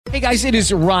Hey guys, it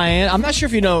is Ryan. I'm not sure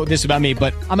if you know this about me,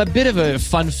 but I'm a bit of a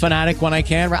fun fanatic when I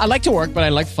can. I like to work, but I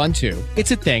like fun too.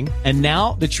 It's a thing. And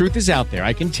now the truth is out there.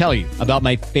 I can tell you about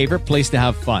my favorite place to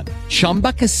have fun.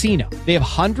 Chumba Casino. They have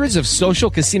hundreds of social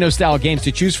casino style games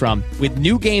to choose from with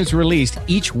new games released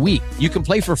each week. You can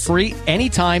play for free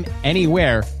anytime,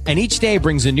 anywhere. And each day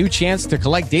brings a new chance to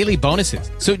collect daily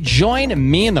bonuses. So join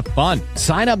me in the fun.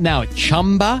 Sign up now at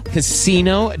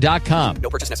ChumbaCasino.com. No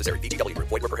purchase necessary. VGW.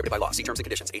 Void where prohibited by law. See terms and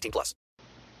conditions. 18+.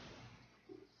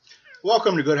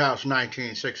 Welcome to Good House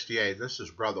 1968. This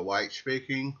is Brother White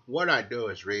speaking. What I do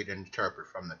is read and interpret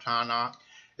from the Tanak.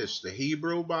 It's the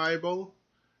Hebrew Bible.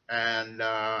 And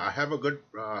I have a good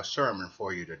sermon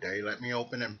for you today. Let me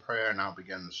open in prayer and I'll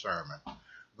begin the sermon.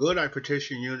 Good, I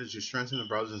petition you that you strengthen the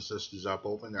brothers and sisters up,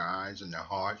 open their eyes and their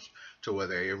hearts to where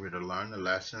they're able to learn the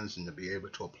lessons and to be able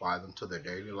to apply them to their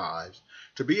daily lives,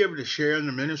 to be able to share in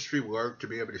the ministry work, to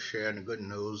be able to share in the good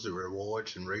news, the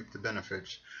rewards, and reap the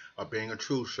benefits of being a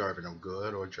true servant of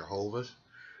good or Jehovah's,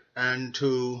 and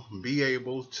to be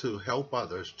able to help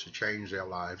others to change their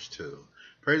lives too.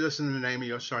 Pray this in the name of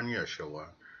your Son, Yeshua,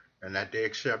 and that they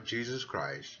accept Jesus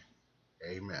Christ.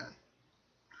 Amen.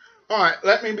 All right,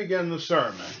 let me begin the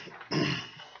sermon.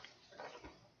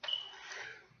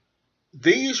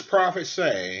 These prophets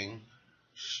saying,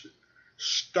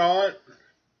 start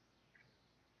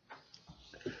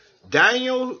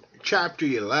Daniel chapter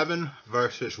 11,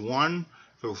 verses 1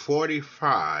 through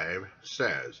 45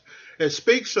 says, it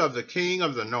speaks of the king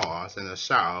of the north and the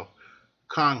south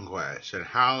conquest and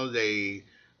how they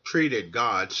treated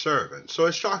God's servants. So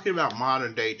it's talking about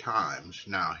modern day times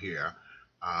now here.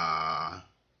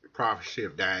 Prophecy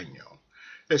of Daniel.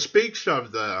 It speaks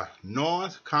of the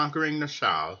north conquering the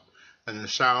south and the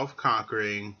south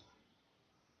conquering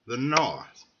the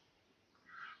north.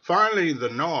 Finally, the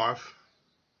north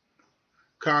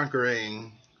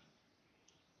conquering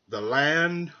the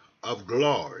land of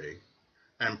glory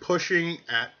and pushing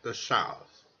at the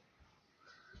south.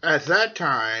 At that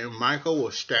time, Michael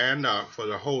will stand up for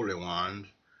the holy ones,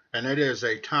 and it is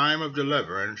a time of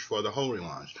deliverance for the holy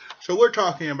ones. So we're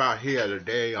talking about here the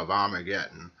day of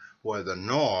Armageddon, where the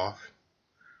north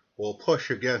will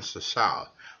push against the south.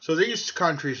 So these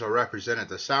countries are represented.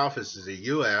 The south is the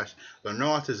U.S., the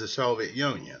north is the Soviet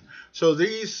Union. So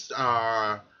these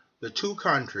are the two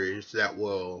countries that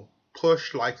will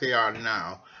push like they are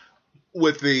now.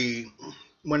 With the,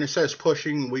 when it says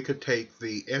pushing, we could take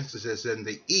the instances in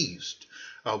the east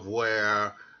of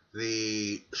where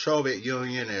the Soviet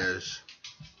Union is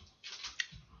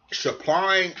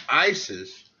supplying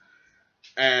ISIS,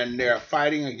 and they're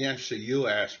fighting against the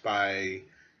U.S. by,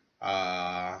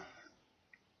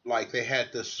 like they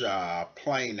had this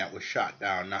plane that was shot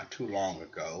down not too long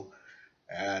ago.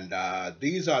 And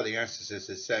these are the instances,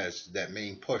 it says, that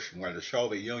mean pushing, where the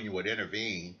Soviet Union would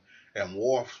intervene in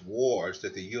wars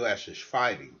that the U.S. is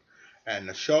fighting. And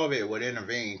the Soviet would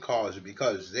intervene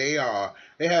because they have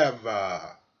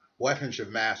weapons of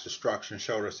mass destruction,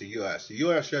 so does the U.S. The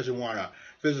U.S. doesn't want a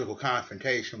physical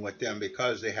confrontation with them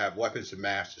because they have weapons of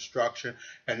mass destruction,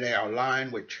 and they are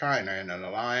aligned with China in an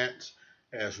alliance,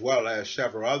 as well as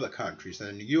several other countries.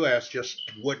 And the U.S. just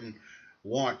wouldn't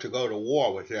want to go to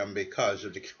war with them because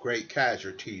of the great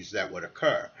casualties that would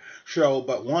occur. So,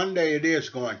 but one day it is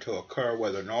going to occur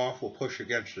where the North will push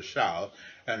against the South,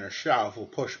 and the South will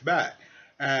push back.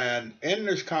 And in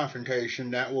this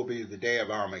confrontation, that will be the day of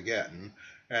Armageddon.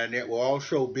 And it will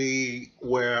also be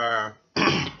where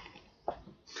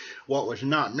what was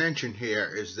not mentioned here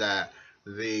is that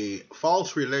the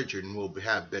false religion will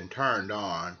have been turned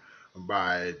on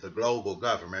by the global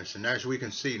governments. And as we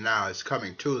can see now, it's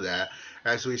coming to that,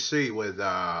 as we see with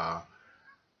the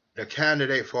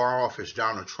candidate for office,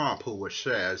 Donald Trump, who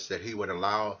says that he would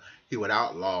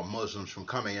outlaw Muslims from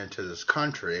coming into this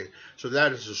country. So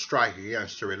that is a strike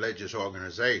against a religious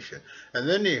organization. And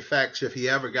then the effects, if he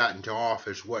ever got into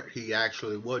office, what he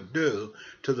actually would do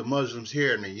to the Muslims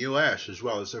here in the U.S. as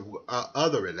well as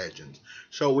other religions.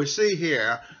 So we see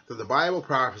here that the Bible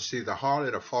prophecy, the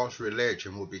harlot of false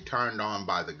religion, will be turned on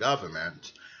by the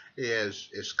government,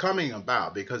 is coming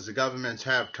about because the governments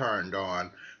have turned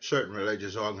on certain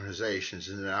religious organizations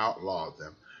and outlawed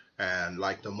them, and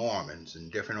like the Mormons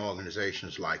and different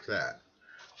organizations like that.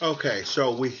 Okay,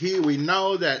 so we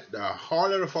know that the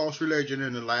harlot of false religion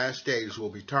in the last days will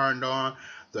be turned on.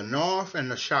 The North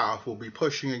and the South will be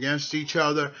pushing against each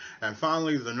other, and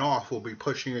finally the North will be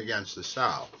pushing against the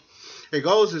South. It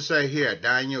goes to say here,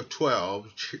 Daniel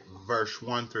 12, verse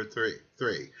 1 through 3.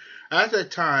 At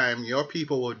that time, your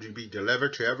people will be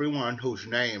delivered to everyone whose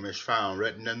name is found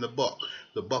written in the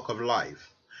book of life.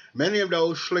 Many of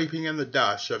those sleeping in the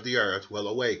dust of the earth will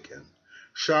awaken.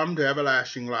 some to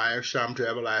everlasting life, some to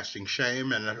everlasting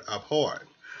shame and abhorrent.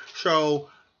 So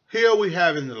here we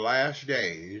have in the last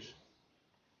days,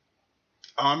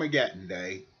 Armageddon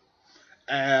Day,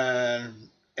 and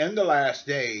in the last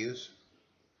days,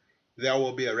 there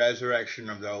will be a resurrection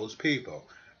of those people.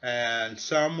 And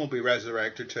some will be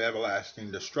resurrected to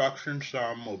everlasting destruction,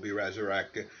 some will be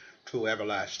resurrected to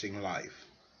everlasting life.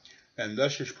 And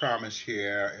this is promised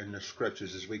here in the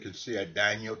scriptures, as we can see at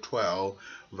Daniel 12,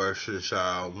 verses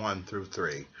 1 through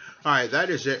 3. All right, that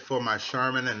is it for my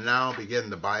sermon, and now I'll begin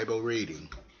the Bible reading.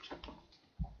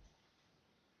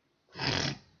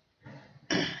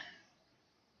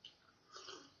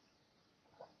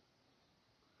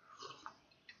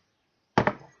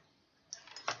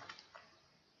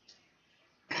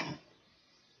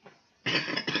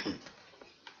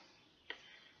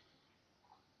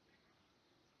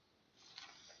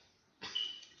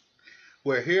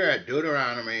 We're here at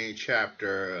Deuteronomy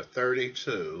chapter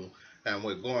 32, and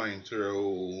we're going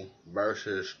through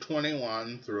verses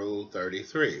 21 through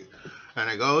 33.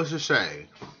 And it goes to say,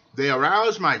 "They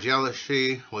arouse my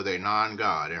jealousy with a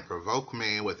non-God and provoke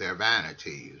me with their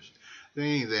vanities,"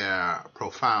 meaning their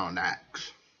profound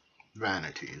acts,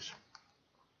 vanities.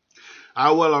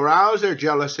 "I will arouse their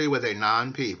jealousy with a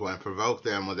non-people and provoke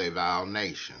them with a vile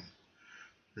nation."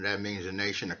 That means a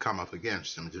nation to come up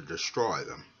against them to destroy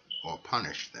them or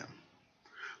punish them.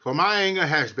 "For my anger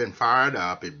has been fired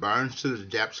up, it burns to the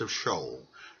depths of Sheol,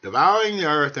 devouring the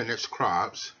earth and its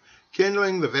crops,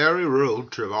 kindling the very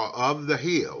root of the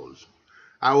hills.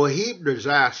 I will heap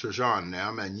disasters on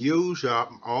them and use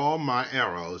up all my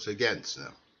arrows against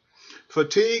them.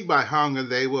 Fatigued by hunger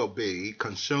they will be,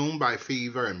 consumed by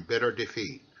fever and bitter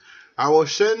defeat. I will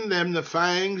send them the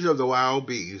fangs of the wild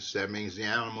beasts," that means the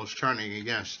animals turning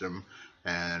against them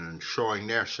and showing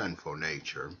their sinful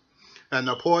nature, "and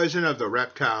the poison of the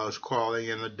reptiles crawling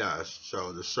in the dust,"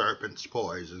 so the serpent's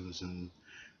poisons and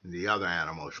the other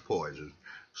animals' poison.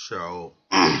 So,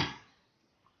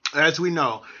 as we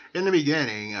know, in the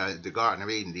beginning, the Garden of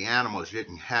Eden, the animals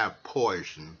didn't have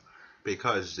poison,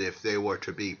 because if they were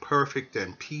to be perfect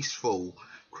and peaceful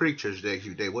creatures,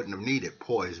 they wouldn't have needed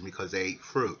poison because they ate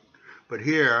fruit. But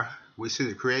here, we see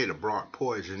the Creator brought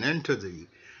poison into the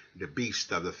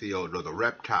beasts of the field, or the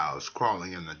reptiles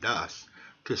crawling in the dust,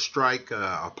 to strike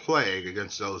a plague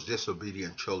against those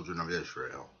disobedient children of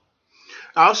Israel.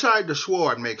 "Outside the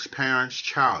sword makes parents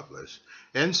childless.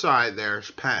 Inside there's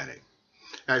panic.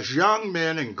 As young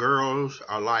men and girls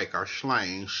alike are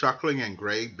slain, suckling and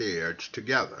gray beards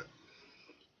together."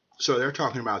 So they're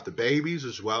talking about the babies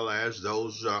as well as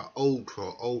those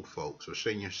old folks or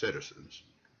senior citizens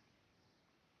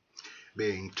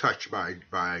being touched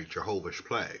by Jehovah's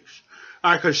plagues.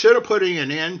 "I consider putting an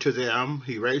end to them,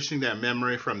 erasing their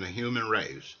memory from the human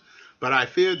race. But I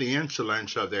fear the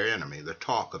insolence of their enemy," the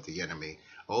talk of the enemy.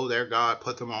 Oh, their God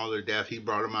put them all to death. He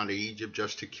brought them out of Egypt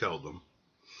just to kill them.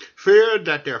 "Feared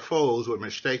that their foes would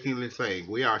mistakenly think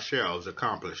we ourselves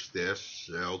accomplished this."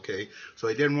 Okay, so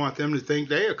he didn't want them to think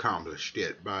they accomplished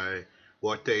it by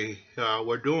what they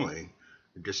were doing,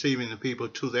 deceiving the people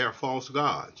to their false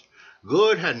gods.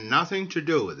 "Good had nothing to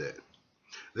do with it.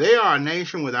 They are a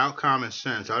nation without common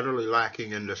sense, utterly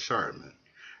lacking in discernment.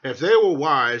 If they were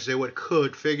wise, they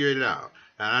could figure it out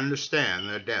and understand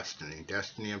their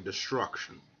destiny of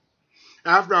destruction.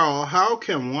 After all, how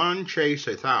can one chase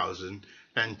 1,000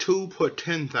 and two put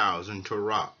 10,000 to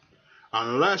rock,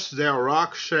 unless their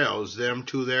rock sells them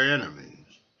to their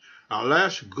enemies,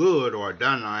 unless good or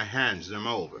Adonai hands them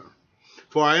over?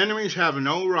 For our enemies have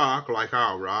no rock like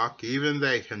our rock, even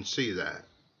they can see that."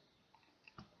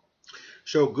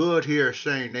 So good here is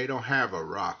saying they don't have a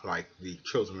rock like the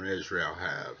children of Israel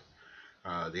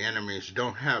have. The enemies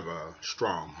don't have a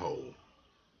stronghold,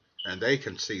 and they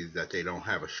can see that they don't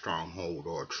have a stronghold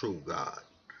or a true God.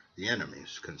 The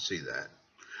enemies can see that.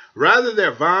 "Rather,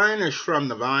 their vine is from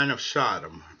the vine of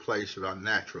Sodom, a place of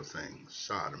unnatural things,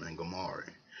 Sodom and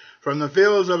Gomorrah, from the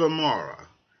fields of Amorah.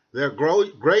 Their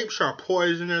grapes are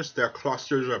poisonous, their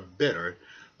clusters are bitter.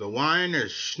 The wine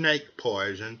is snake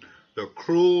poison, the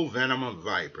cruel venom of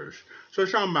vipers." So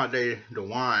it's talking about the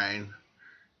wine.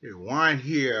 The wine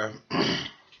here,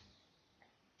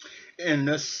 in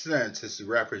this sense, is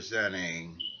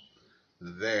representing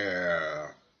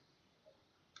their,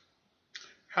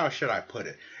 how should I put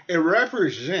it? It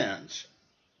represents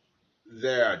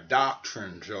their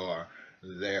doctrines or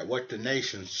what the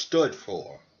nation stood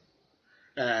for.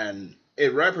 And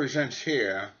it represents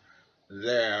here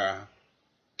their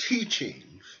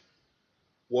teachings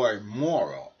were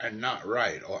immoral and not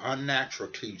right, or unnatural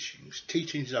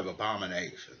teachings of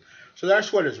abomination. So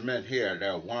that's what is meant here.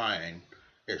 Their wine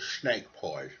is snake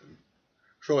poison.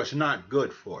 So it's not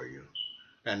good for you.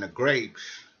 And the grapes,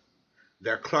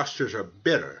 their clusters are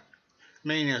bitter,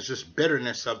 meaning it's just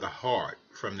bitterness of the heart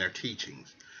from their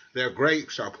teachings. Their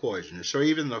grapes are poisonous. So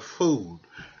even the food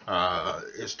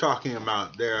is talking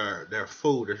about their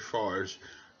food as far as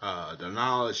the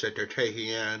knowledge that they're taking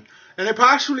in. And it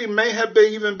possibly may have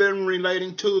even been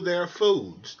relating to their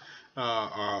foods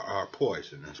are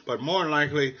poisonous. But more than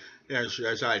likely,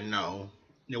 as I know,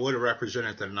 it would have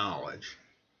represented the knowledge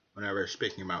whenever it's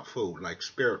speaking about food, like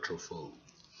spiritual food.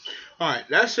 All right,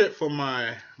 that's it for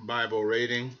my Bible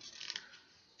reading.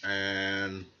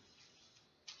 And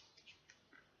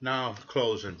now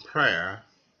close in prayer.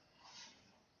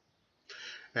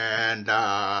 And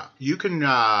you can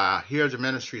hear the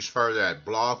ministries further at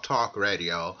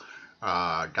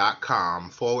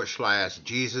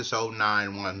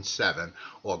blogtalkradio.com/Jesus0917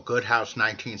 or Goodhouse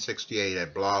 1968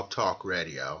 at Blog Talk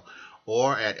Radio,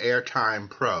 or at Airtime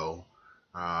Pro,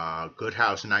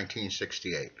 Goodhouse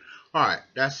 1968. All right,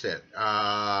 that's it.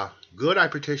 Good, I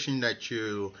petition that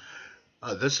you,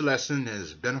 this lesson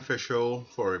is beneficial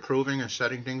for reproving and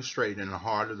setting things straight in the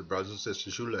heart of the brothers and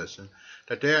sisters who listen,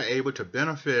 that they are able to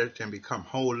benefit and become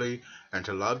holy and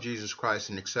to love Jesus Christ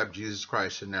and accept Jesus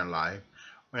Christ in their life,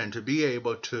 and to be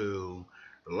able to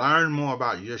learn more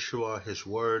about Yeshua, His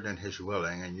Word, and His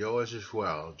willing, and yours as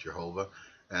well, Jehovah.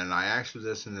 And I ask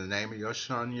this in the name of your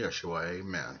Son, Yeshua.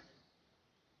 Amen.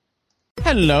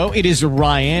 Hello, it is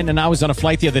Ryan, and I was on a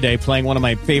flight the other day playing one of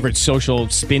my favorite social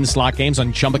spin slot games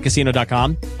on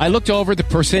ChumbaCasino.com. I looked over at the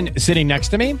person sitting next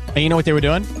to me, and you know what they were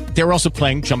doing? They were also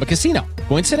playing Chumba Casino.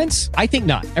 Coincidence? I think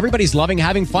not. Everybody's loving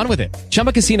having fun with it.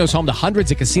 Chumba Casino is home to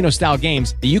hundreds of casino-style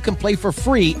games that you can play for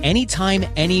free anytime,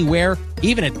 anywhere,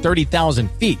 even at 30,000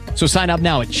 feet. So sign up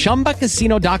now at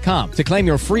ChumbaCasino.com to claim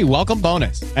your free welcome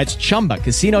bonus. That's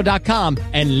ChumbaCasino.com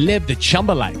and live the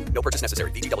Chumba life. No purchase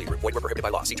necessary. VGW. Void where prohibited by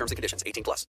law. See terms and conditions.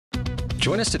 18+.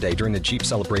 Join us today during the Jeep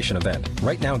Celebration event.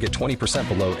 Right now, get 20%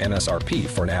 below MSRP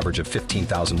for an average of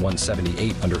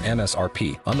 $15,178 under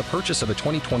MSRP on the purchase of a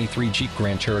 2023 Jeep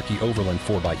Grand Cherokee Overland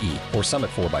 4xE or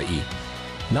Summit 4xE.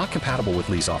 Not compatible with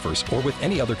lease offers or with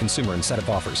any other consumer incentive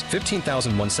offers.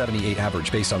 $15,178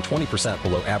 average based on 20%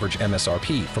 below average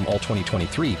MSRP from all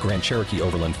 2023 Grand Cherokee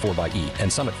Overland 4xE and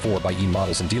Summit 4xE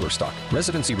models in dealer stock.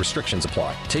 Residency restrictions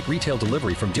apply. Take retail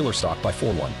delivery from dealer stock by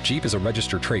 4/1. Jeep is a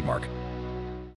registered trademark.